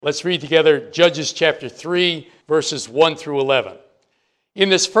Let's read together Judges chapter 3, verses 1 through 11. In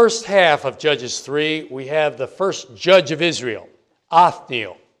this first half of Judges 3, we have the first judge of Israel,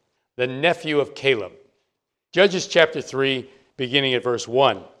 Othniel, the nephew of Caleb. Judges chapter 3, beginning at verse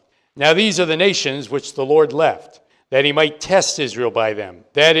 1. Now these are the nations which the Lord left, that he might test Israel by them.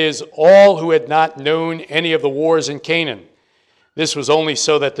 That is, all who had not known any of the wars in Canaan. This was only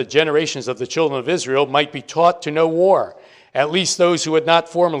so that the generations of the children of Israel might be taught to know war, at least those who had not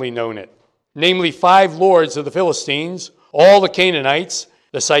formerly known it. Namely, 5 lords of the Philistines, all the Canaanites,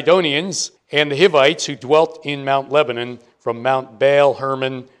 the Sidonians, and the Hivites who dwelt in Mount Lebanon, from Mount Baal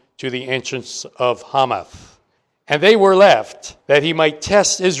Hermon to the entrance of Hamath. And they were left, that he might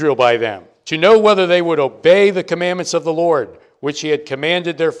test Israel by them, to know whether they would obey the commandments of the Lord, which he had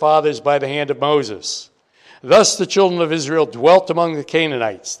commanded their fathers by the hand of Moses. Thus the children of Israel dwelt among the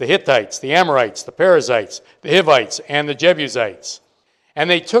Canaanites, the Hittites, the Amorites, the Perizzites, the Hivites, and the Jebusites. And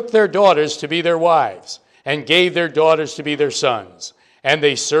they took their daughters to be their wives, and gave their daughters to be their sons, and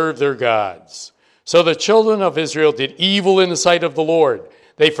they served their gods. So the children of Israel did evil in the sight of the Lord.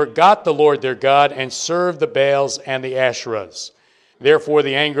 They forgot the Lord their God, and served the Baals and the Asherahs. Therefore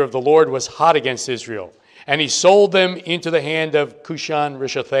the anger of the Lord was hot against Israel, and he sold them into the hand of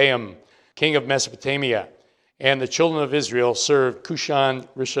Cushan-Rishathaim, king of Mesopotamia. And the children of Israel served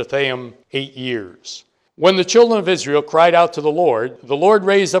Cushan-Rishathaim 8 years. When the children of Israel cried out to the Lord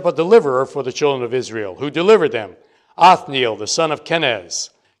raised up a deliverer for the children of Israel, who delivered them, Othniel, the son of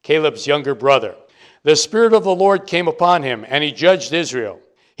Kenaz, Caleb's younger brother. The Spirit of the Lord came upon him, and he judged Israel.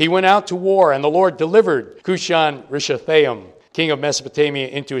 He went out to war, and the Lord delivered Cushan-Rishathaim, king of Mesopotamia,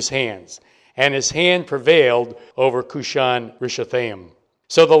 into his hands. And his hand prevailed over Cushan-Rishathaim.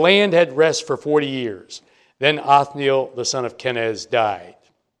 So the land had rest for 40 years. Then Othniel, the son of Kenaz, died.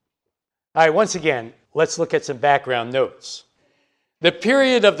 All right, once again, let's look at some background notes. The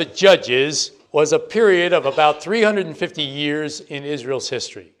period of the Judges was a period of about 350 years in Israel's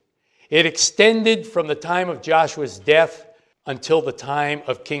history. It extended from the time of Joshua's death until the time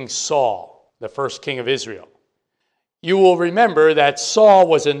of King Saul, the first king of Israel. You will remember that Saul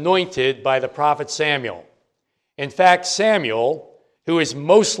was anointed by the prophet Samuel. In fact, Samuel, who is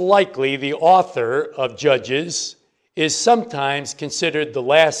most likely the author of Judges, is sometimes considered the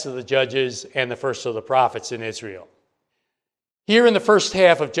last of the judges and the first of the prophets in Israel. Here in the first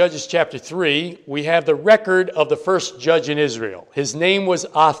half of Judges chapter 3, we have the record of the first judge in Israel. His name was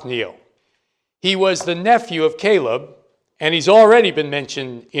Othniel. He was the nephew of Caleb, and he's already been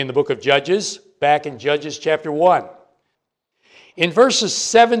mentioned in the book of Judges, back in Judges chapter 1. In verses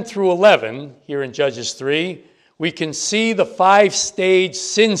 7 through 11, here in Judges 3, we can see the 5-stage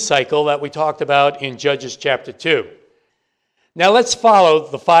sin cycle that we talked about in Judges chapter 2. Now let's follow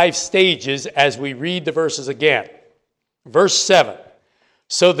the 5 stages as we read the verses again. Verse 7,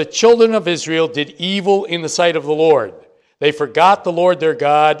 so the children of Israel did evil in the sight of the Lord. They forgot the Lord their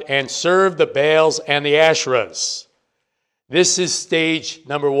God and served the Baals and the Asherahs. This is stage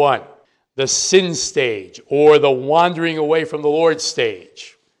number 1, the sin stage, or the wandering away from the Lord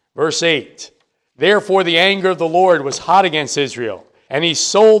stage. Verse 8, therefore the anger of the Lord was hot against Israel, and he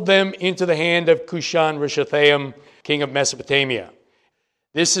sold them into the hand of Cushan-Rishathaim, king of Mesopotamia.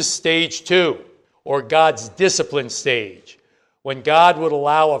 This is stage 2, or God's discipline stage, when God would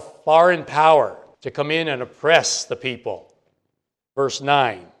allow a foreign power to come in and oppress the people. Verse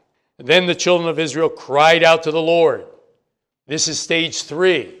 9, then the children of Israel cried out to the Lord. This is stage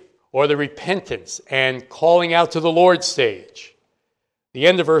 3, or the repentance and calling out to the Lord stage. The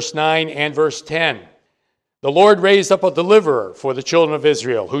end of verse 9 and verse 10. The Lord raised up a deliverer for the children of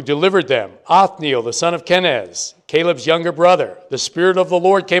Israel, who delivered them, Othniel, the son of Kenaz, Caleb's younger brother. The Spirit of the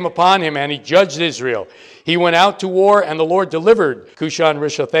Lord came upon him, and he judged Israel. He went out to war, and the Lord delivered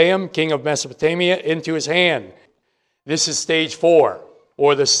Cushan-Rishathaim, king of Mesopotamia, into his hand. This is stage 4,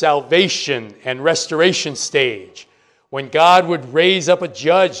 or the salvation and restoration stage, when God would raise up a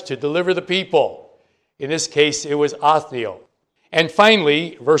judge to deliver the people. In this case, it was Othniel. And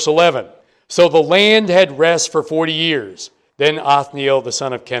finally, verse 11, so the land had rest for 40 years. Then Othniel, the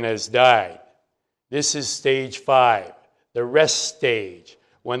son of Kenaz, died. This is stage 5, the rest stage,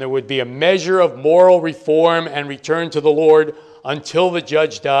 when there would be a measure of moral reform and return to the Lord until the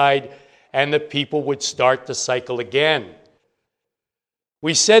judge died and the people would start the cycle again.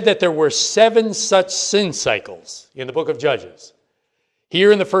 We said that there were 7 such sin cycles in the book of Judges.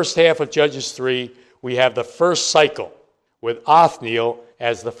 Here in the first half of Judges 3, we have the first cycle with Othniel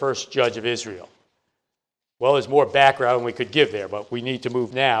as the first judge of Israel. Well, there's more background we could give there, but we need to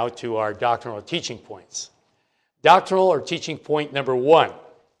move now to our doctrinal teaching points. Doctrinal or teaching point number 1,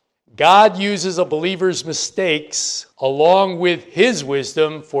 God uses a believer's mistakes along with his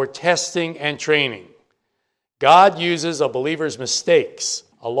wisdom for testing and training. God uses a believer's mistakes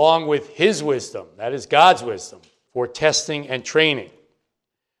along with his wisdom, that is God's wisdom, for testing and training.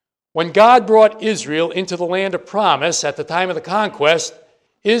 When God brought Israel into the land of promise at the time of the conquest,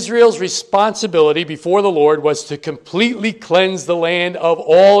 Israel's responsibility before the Lord was to completely cleanse the land of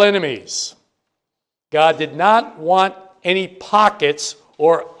all enemies. God did not want any pockets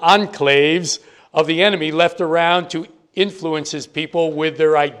or enclaves of the enemy left around to influence his people with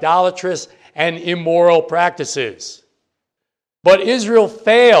their idolatrous and immoral practices. But Israel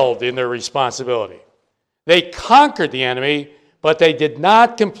failed in their responsibility. They conquered the enemy, but they did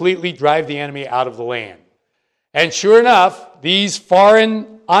not completely drive the enemy out of the land. And sure enough, these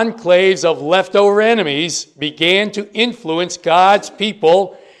foreign enclaves of leftover enemies began to influence God's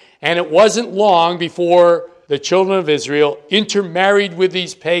people, and it wasn't long before the children of Israel intermarried with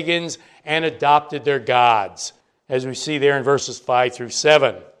these pagans and adopted their gods, as we see there in verses 5 through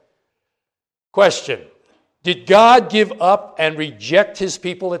 7. Question: did God give up and reject his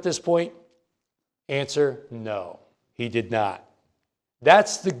people at this point? Answer: no, he did not.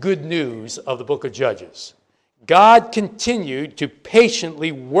 That's the good news of the book of Judges. God continued to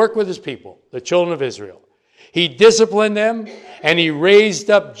patiently work with his people, the children of Israel. He disciplined them, and he raised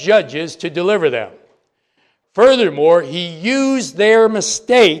up judges to deliver them. Furthermore, he used their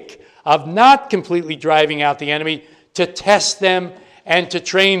mistake of not completely driving out the enemy to test them and to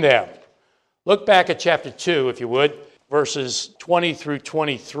train them. Look back at chapter 2, if you would, verses 20 through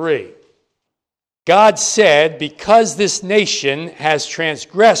 23. God said, "Because this nation has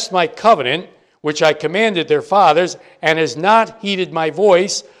transgressed my covenant, which I commanded their fathers, and has not heeded my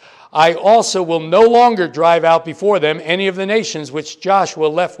voice, I also will no longer drive out before them any of the nations which Joshua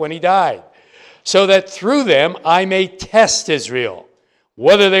left when he died, so that through them I may test Israel,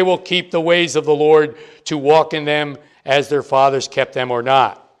 whether they will keep the ways of the Lord to walk in them as their fathers kept them or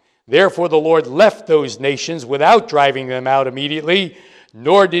not. Therefore the Lord left those nations without driving them out immediately,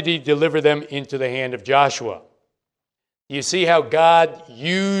 nor did he deliver them into the hand of Joshua." You see how God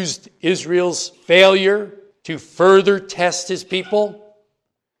used Israel's failure to further test his people?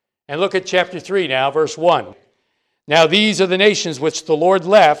 And look at chapter 3 now, verse 1. "Now these are the nations which the Lord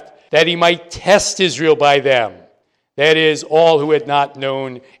left, that he might test Israel by them. That is, all who had not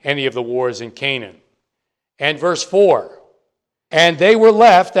known any of the wars in Canaan." And verse 4. "And they were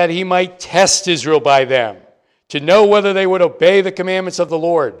left that he might test Israel by them, to know whether they would obey the commandments of the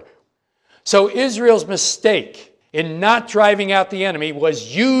Lord." So Israel's mistake in not driving out the enemy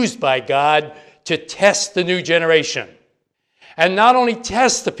was used by God to test the new generation. And not only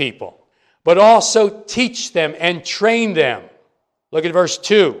test the people, but also teach them and train them. Look at verse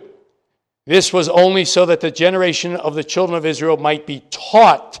 2. "This was only so that the generation of the children of Israel might be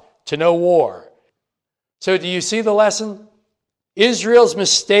taught to know war." So do you see the lesson? Israel's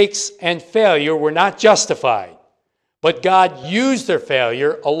mistakes and failure were not justified, but God used their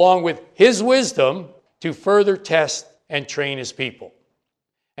failure along with his wisdom to further test and train his people.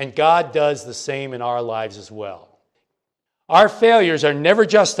 And God does the same in our lives as well. Our failures are never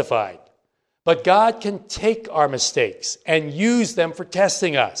justified, but God can take our mistakes and use them for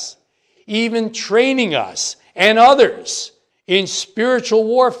testing us, even training us and others in spiritual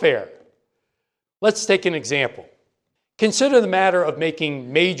warfare. Let's take an example. Consider the matter of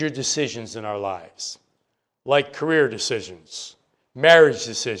making major decisions in our lives, like career decisions, marriage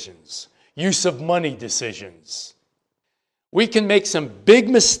decisions, use of money decisions. We can make some big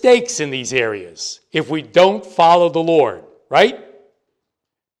mistakes in these areas if we don't follow the Lord, right?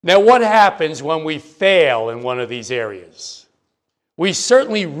 Now, what happens when we fail in one of these areas? We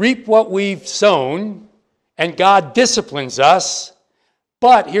certainly reap what we've sown, and God disciplines us.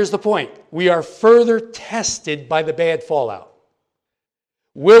 But here's the point. We are further tested by the bad fallout.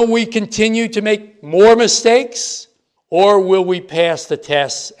 Will we continue to make more mistakes, or will we pass the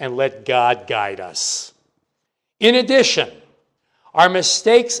tests and let God guide us? In addition, our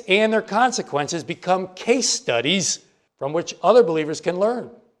mistakes and their consequences become case studies from which other believers can learn.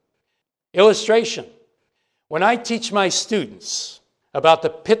 Illustration. When I teach my students about the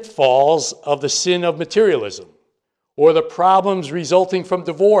pitfalls of the sin of materialism, or the problems resulting from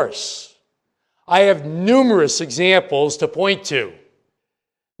divorce, I have numerous examples to point to.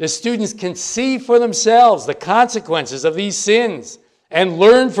 The students can see for themselves the consequences of these sins and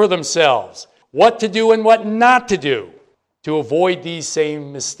learn for themselves what to do and what not to do to avoid these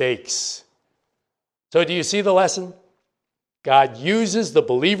same mistakes. So do you see the lesson? God uses the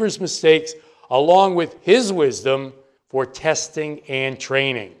believer's mistakes along with his wisdom for testing and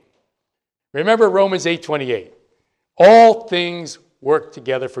training. Remember Romans 8:28. All things work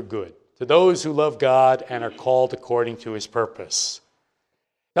together for good to those who love God and are called according to his purpose.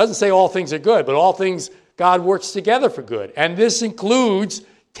 It doesn't say all things are good, but all things God works together for good. And this includes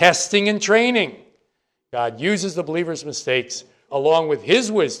testing and training. God uses the believer's mistakes along with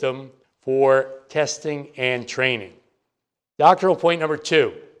his wisdom for testing and training. Doctrinal point number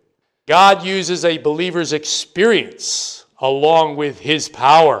 2. God uses a believer's experience along with his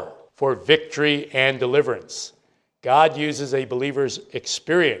power for victory and deliverance. God uses a believer's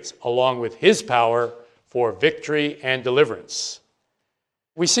experience along with his power for victory and deliverance.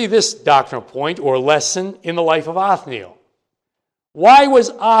 We see this doctrinal point or lesson in the life of Othniel. Why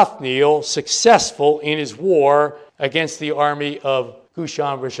was Othniel successful in his war against the army of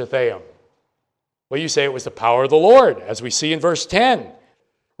Cushan-Rishathaim? Well, you say it was the power of the Lord, as we see in verse 10.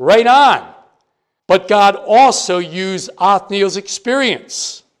 Right on. But God also used Othniel's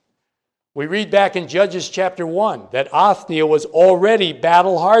experience. We read back in Judges chapter 1 that Othniel was already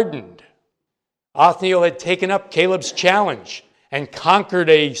battle-hardened. Othniel had taken up Caleb's challenge and conquered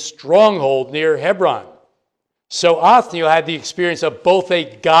a stronghold near Hebron. So Othniel had the experience of both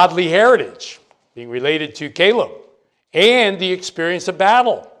a godly heritage, being related to Caleb, and the experience of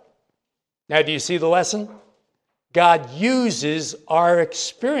battle. Now, do you see the lesson? God uses our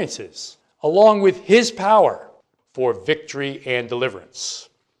experiences along with his power for victory and deliverance.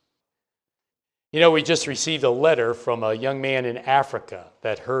 You know, we just received a letter from a young man in Africa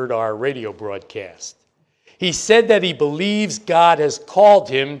that heard our radio broadcast. He said that he believes God has called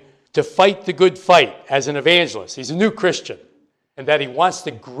him to fight the good fight as an evangelist. He's a new Christian, and that he wants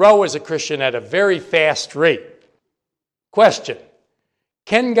to grow as a Christian at a very fast rate. Question: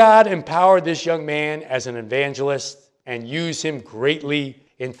 can God empower this young man as an evangelist and use him greatly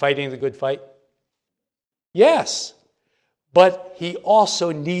in fighting the good fight? Yes, but he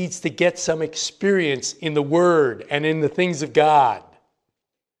also needs to get some experience in the Word and in the things of God.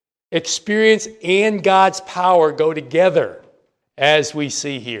 Experience and God's power go together, as we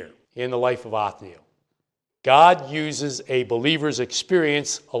see here in the life of Othniel. God uses a believer's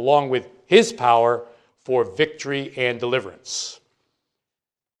experience along with his power for victory and deliverance.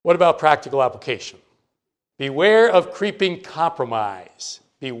 What about practical application? Beware of creeping compromise.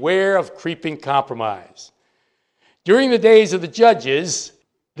 Beware of creeping compromise. During the days of the judges,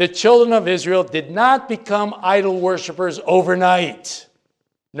 the children of Israel did not become idol worshipers overnight.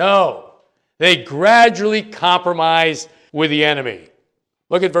 No, they gradually compromised with the enemy.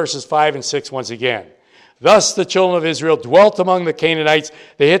 Look at verses 5 and 6 once again. Thus the children of Israel dwelt among the Canaanites,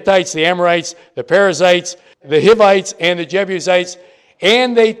 the Hittites, the Amorites, the Perizzites, the Hivites, and the Jebusites,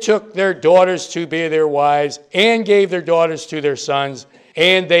 and they took their daughters to be their wives, and gave their daughters to their sons,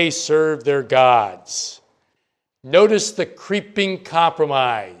 and they served their gods. Notice the creeping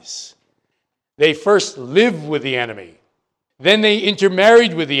compromise. They first lived with the enemy. Then they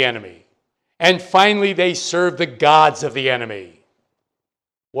intermarried with the enemy. And finally, they served the gods of the enemy.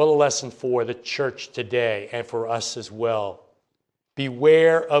 What a lesson for the church today and for us as well.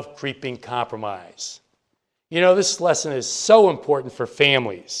 Beware of creeping compromise. You know, this lesson is so important for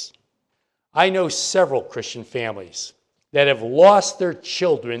families. I know several Christian families that have lost their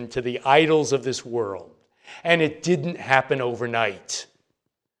children to the idols of this world. And it didn't happen overnight.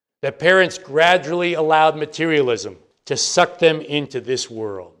 The parents gradually allowed materialism to suck them into this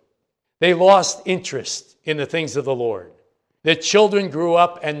world. They lost interest in the things of the Lord. The children grew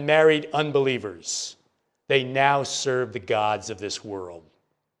up and married unbelievers. They now serve the gods of this world.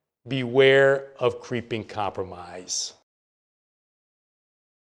 Beware of creeping compromise.